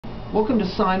Welcome to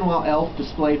Cynwall Elf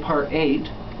Display Part 8,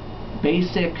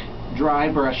 Basic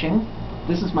Dry Brushing.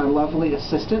 This is my lovely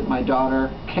assistant, my daughter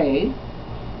Kay.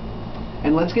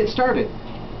 And let's get started.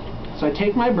 So I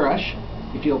take my brush,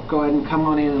 if you'll go ahead and come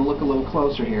on in and look a little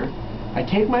closer here. I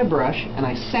take my brush and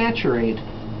I saturate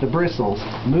the bristles,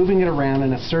 moving it around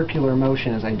in a circular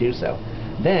motion as I do so.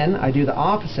 Then I do the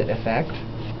opposite effect,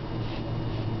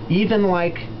 even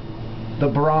like the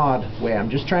broad way.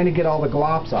 I'm just trying to get all the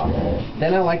glops off.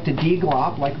 Then I like to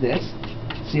de-glop like this.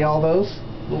 See all those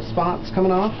little spots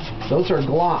coming off? Those are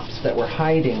glops that were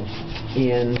hiding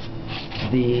in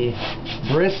the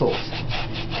bristles.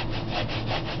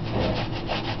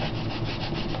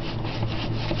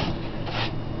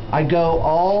 I go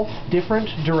all different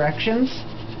directions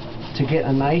to get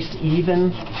a nice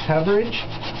even coverage.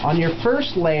 On your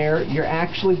first layer, you're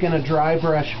actually going to dry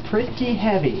brush pretty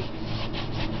heavy.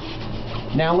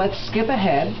 Now let's skip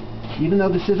ahead. Even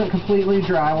though this isn't completely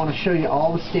dry, I want to show you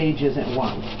all the stages at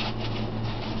once.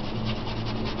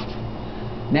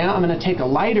 Now I'm going to take a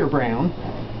lighter brown,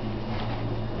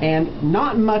 and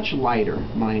not much lighter,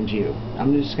 mind you.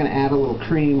 I'm just going to add a little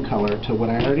cream color to what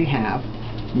I already have.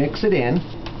 Mix it in.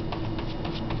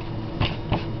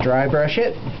 Dry brush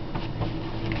it.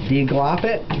 De-glop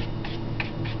it.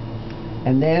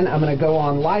 And then I'm going to go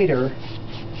on lighter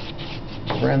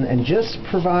and just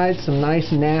provide some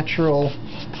nice natural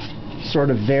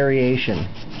sort of variation.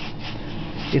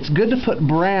 It's good to put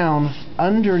brown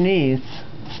underneath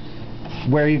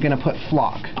where you're going to put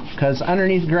flock, because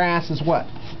underneath grass is what?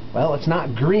 Well, it's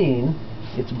not green,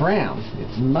 it's brown.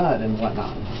 It's mud and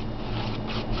whatnot.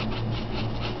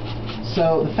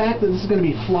 So the fact that this is going to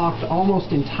be flocked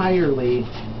almost entirely,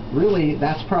 really,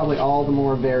 that's probably all the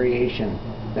more variation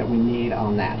that we need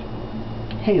on that.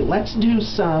 Hey, let's do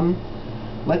some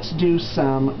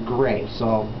gray. So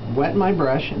I'll wet my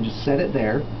brush and just set it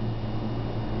there.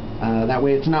 That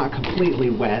way it's not completely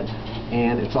wet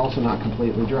and it's also not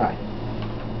completely dry.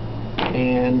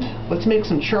 And let's make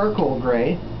some charcoal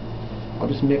gray. I'll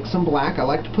just mix some black. I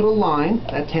like to put a line.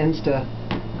 That tends to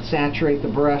saturate the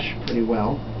brush pretty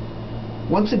well.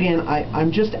 Once again,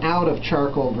 I'm just out of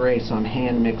charcoal gray, so I'm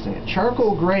hand mixing it.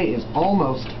 Charcoal gray is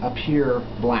almost a pure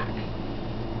black.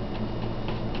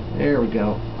 There we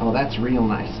go. Oh, that's real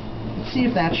nice. Let's see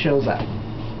if that shows up.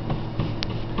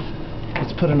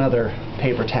 Let's put another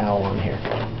paper towel on here.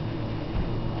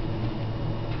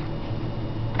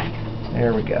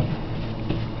 There we go.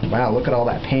 Wow, look at all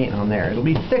that paint on there. It'll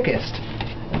be thickest.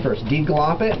 First,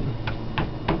 de-glop it.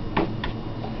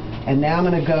 And now I'm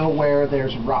going to go where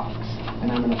there's rocks.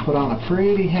 And I'm going to put on a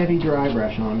pretty heavy dry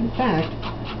brush on them. In fact,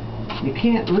 you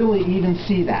can't really even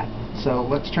see that. So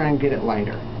let's try and get it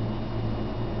lighter.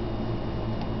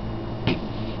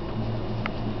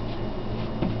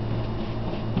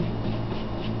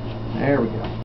 There we go.